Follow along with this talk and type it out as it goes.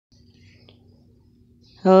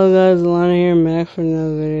Hello guys, Alanna here, I'm back for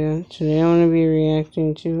another video. Today I'm going to be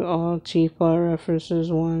reacting to All TPOT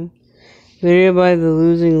References 1, video by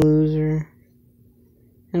TheLosingLoser.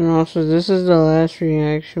 And also, this is the last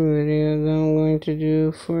reaction video that I'm going to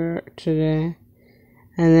do for today.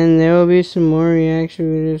 And then there will be some more reaction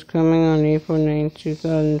videos coming on April 9th,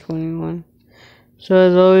 2021. So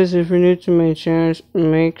as always, if you're new to my channel,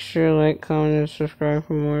 make sure to like, comment, and subscribe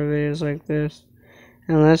for more videos like this.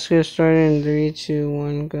 And let's get started in 3, 2,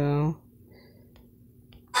 1, go.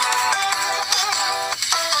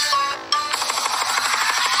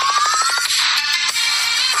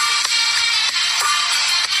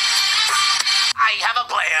 I have a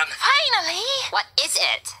plan. Finally! What is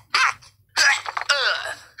it?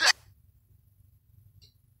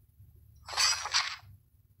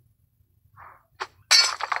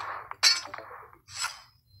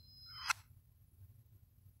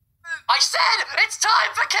 I said it's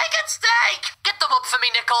time for cake and steak! Get them up for me,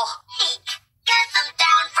 Nickel. Get them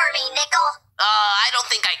down for me, Nickel. I don't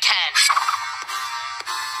think I can.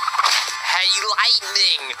 Hey,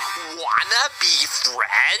 Lightning, wanna be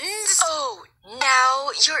friends? Oh,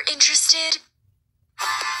 now you're interested?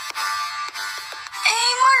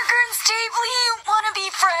 Hey, Marker and Stapley, wanna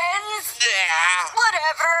be friends? Yeah.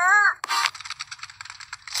 Whatever.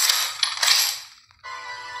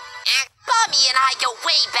 Bobby and I go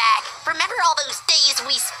way back. Remember all those days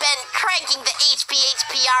we spent cranking the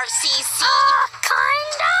HPHPRCC?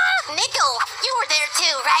 Kinda. Nickel, you were there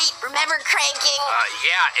too, right? Remember cranking?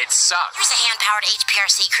 Yeah, it sucked. Here's a hand-powered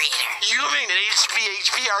HPRC creator. You mean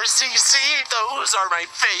HPHPRCC? Those are my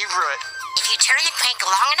favorite. If you turn the crank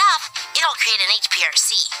long enough, it'll create an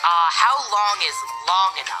HPRC. How long is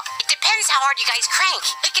long enough? It depends how hard you guys crank.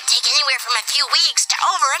 It could take anywhere from a few weeks to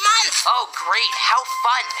over a month. Oh, great. How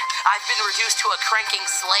fun. I've been reduced to a cranking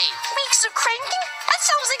slave. Weeks of cranking? That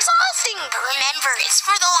sounds exhausting. But remember, it's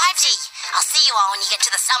for the live tea. I'll see you all when you get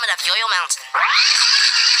to the summit of Yo-Yo Mountain.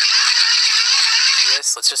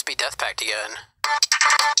 Yes, let's just be Death Pact again.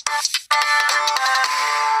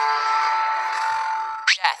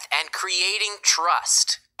 Death and creating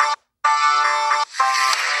trust.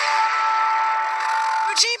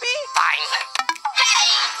 GB? Fine. Hey!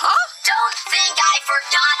 Huh? Don't think I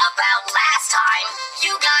forgot about last time.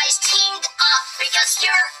 You guys teamed up because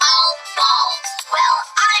you're all bald. Well,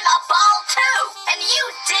 I'm a bald too, and you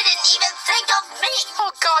didn't even think of me.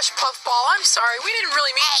 Oh gosh, Puffball, I'm sorry. We didn't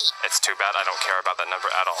really mean... Hey! It's too bad I don't care about that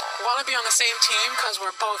number at all. Want to be on the same team because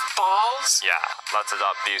we're both balls? Yeah, let's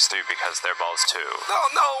adopt these two because they're balls too.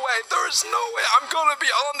 No way. There's no way I'm gonna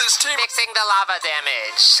be on this team. Fixing the lava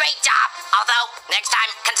damage. Great job! Although, next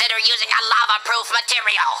time, consider using a lava-proof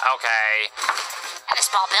material. Okay. And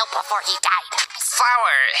this ball built before he died.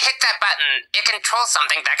 Flower, hit that button. It controls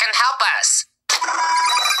something that can help us.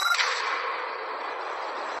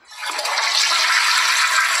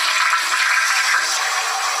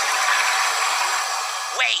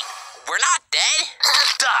 Wait, we're not dead?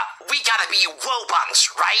 Duh, we gotta be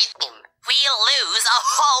Wobunks, right? We'll lose a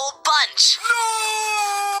whole bunch.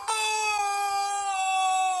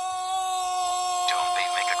 Don't they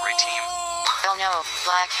make a great team? Oh no,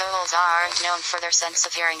 black holes aren't known for their sense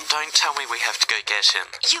of hearing. Don't tell me we have to go get him.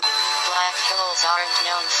 Black holes aren't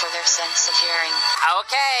known for their sense of hearing.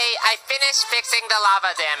 Okay, I finished fixing the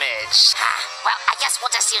lava damage. Well, I guess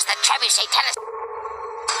we'll just use the trebuchet tennis.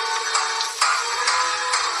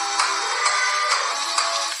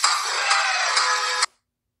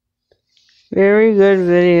 Very good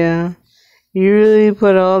video. You really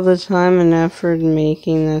put all the time and effort in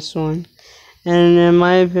making this one. And in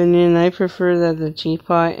my opinion, I prefer that the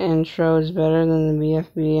TPOT intro is better than the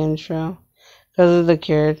BFB intro. Because of the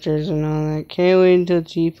characters and all that. Can't wait until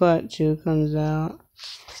TPOT 2 comes out.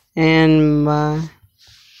 And bye.